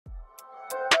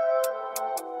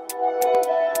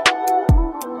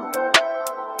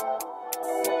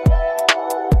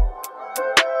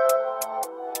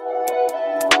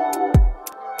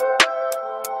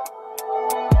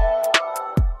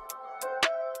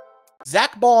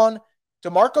Zack Baun,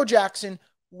 DeMarco Jackson,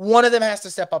 one of them has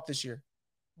to step up this year.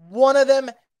 One of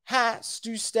them has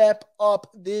to step up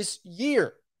this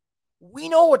year. We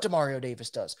know what Demario Davis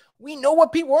does. We know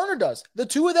what Pete Werner does. The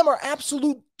two of them are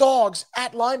absolute dogs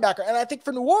at linebacker. And I think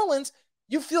for New Orleans,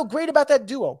 you feel great about that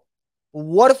duo.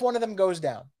 What if one of them goes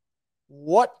down?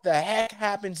 What the heck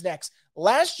happens next?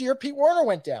 Last year, Pete Werner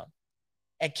went down.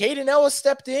 And Caden Ellis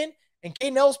stepped in. And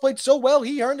Caden Ellis played so well,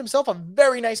 he earned himself a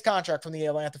very nice contract from the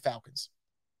Atlanta Falcons.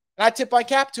 And I tip my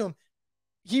cap to him.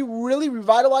 He really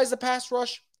revitalized the pass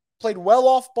rush, played well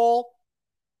off ball.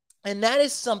 And that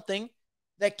is something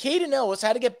that Caden Ellis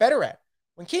had to get better at.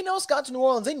 When Caden Ellis got to New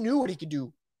Orleans, they knew what he could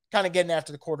do, kind of getting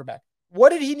after the quarterback. What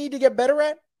did he need to get better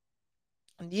at?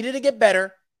 He needed to get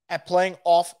better at playing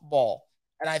off ball.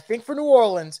 And I think for New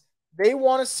Orleans, they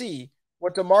want to see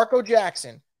what DeMarco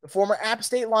Jackson, the former App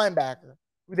State linebacker,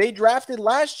 who they drafted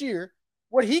last year,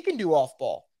 what he can do off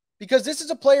ball. Because this is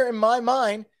a player in my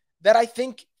mind that I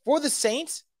think for the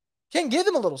Saints can give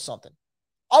them a little something.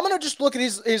 I'm going to just look at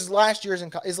his last year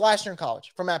in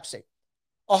college from App State.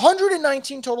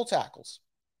 119 total tackles,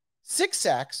 6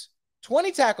 sacks,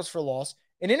 20 tackles for loss,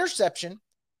 an interception,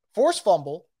 forced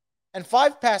fumble, and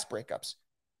 5 pass breakups.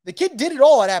 The kid did it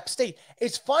all at App State.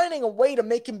 It's finding a way to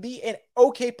make him be an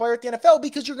okay player at the NFL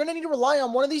because you're going to need to rely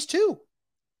on one of these two.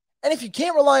 And if you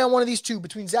can't rely on one of these two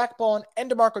between Zack Baun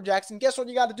and DeMarco Jackson, guess what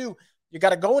you got to do? You got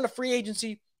to go into free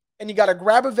agency and you got to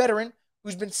grab a veteran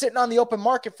who's been sitting on the open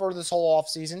market for this whole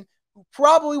offseason who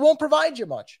probably won't provide you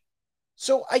much.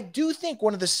 So I do think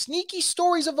one of the sneaky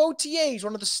stories of OTAs,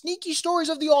 one of the sneaky stories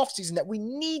of the offseason that we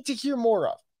need to hear more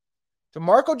of,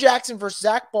 DeMarco Jackson versus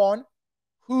Zack Baun,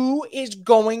 who is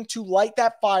going to light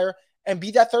that fire and be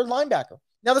that third linebacker.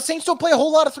 Now, the Saints don't play a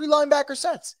whole lot of 3 linebacker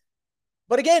sets.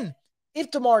 But again,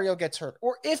 if DeMario gets hurt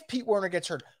or if Pete Werner gets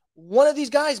hurt, one of these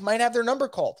guys might have their number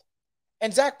called.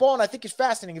 And Zack Baun, I think, is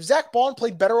fascinating. If Zack Baun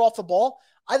played better off the ball,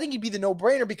 I think he'd be the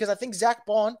no-brainer because I think Zack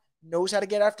Baun knows how to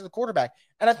get after the quarterback.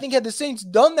 And I think had the Saints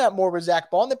done that more with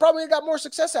Zack Baun, they probably got more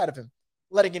success out of him,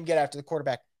 letting him get after the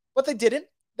quarterback. But they didn't.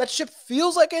 That ship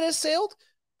feels like it has sailed,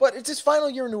 but it's his final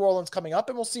year in New Orleans coming up,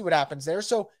 and we'll see what happens there.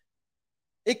 So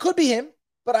it could be him,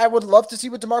 but I would love to see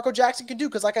what DeMarco Jackson can do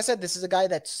because, like I said, this is a guy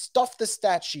that stuffed the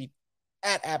stat sheet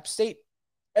at App State.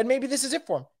 And maybe this is it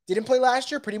for him. Didn't play last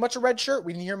year, pretty much a red shirt.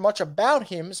 We didn't hear much about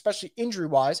him, especially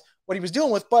injury-wise, what he was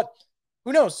dealing with, but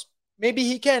who knows? Maybe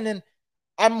he can, and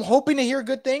I'm hoping to hear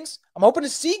good things. I'm hoping to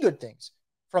see good things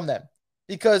from them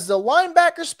because the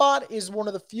linebacker spot is one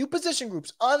of the few position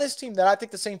groups on this team that I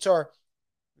think the Saints are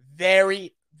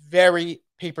very, very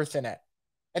paper thin at.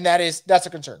 And that's a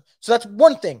concern. So that's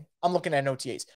one thing I'm looking at in OTAs.